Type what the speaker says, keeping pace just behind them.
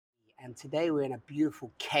And today we're in a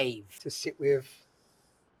beautiful cave to sit with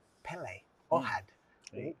Pele, Ohad.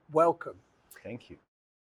 Hey. Welcome. Thank you.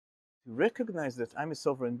 To recognize that I'm a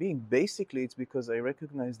sovereign being, basically it's because I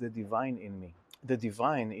recognize the divine in me. The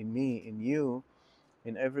divine in me, in you,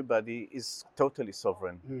 in everybody is totally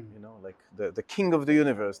sovereign. You know, like the king of the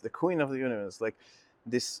universe, the queen of the universe, like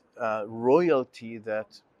this royalty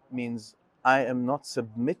that means I am not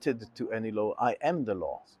submitted to any law, I am the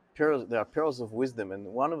law. There are pearls of wisdom, and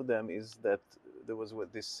one of them is that there was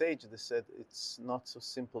this sage that said it's not so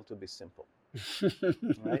simple to be simple.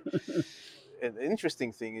 Right? An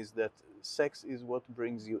interesting thing is that sex is what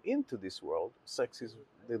brings you into this world. Sex is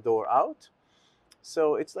the door out.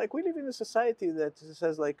 So it's like we live in a society that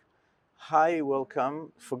says like, hi,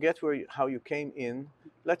 welcome, forget how you came in.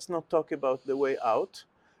 Let's not talk about the way out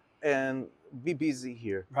and be busy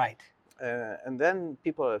here. Right. And then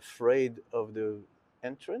people are afraid of the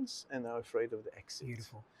entrance and are afraid of the exit.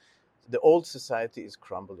 Beautiful. The old society is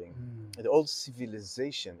crumbling. The old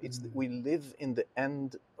civilization. We live in the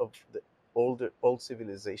end of the old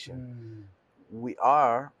civilization. We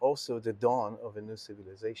are also the dawn of a new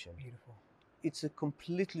civilization. Beautiful. It's a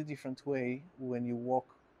completely different way when you walk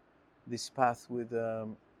this path with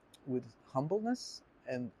humbleness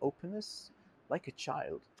and openness, like a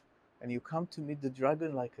child, and you come to meet the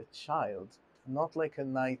dragon like a child, not like a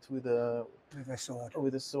knight with a sword.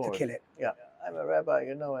 With a sword To kill it. Yeah, I'm a rabbi.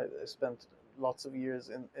 You know, I spent lots of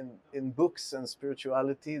years in books and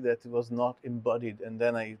spirituality that was not embodied, and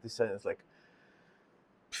then I decided it's like,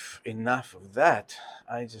 enough of that.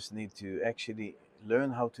 I just need to actually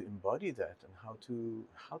learn how to embody that and how to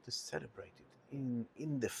celebrate it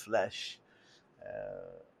in the flesh,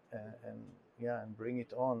 and yeah, and bring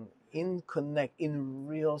it on in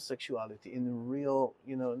real sexuality, in real,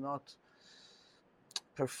 you know, not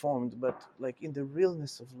performed, but like in the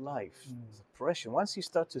realness of life. Suppression. Once you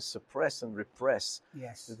start to suppress and repress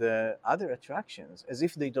the other attractions as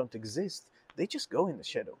if they don't exist, they just go in the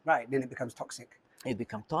shadow. Right, then it becomes toxic. It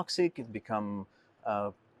becomes toxic. It becomes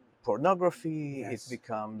pornography. It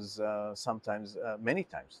becomes sometimes, many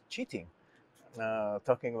times, cheating.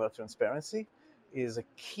 Talking about transparency is a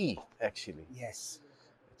key, actually. Yes.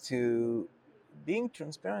 To being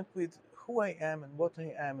transparent with who I am and what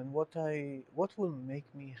I am and what will make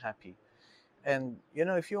me happy. And you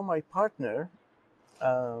know, if you're my partner,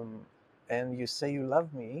 and you say you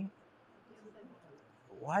love me,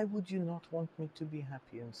 why would you not want me to be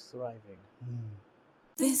happy and thriving?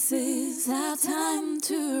 This is our time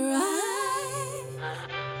to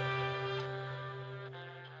rise.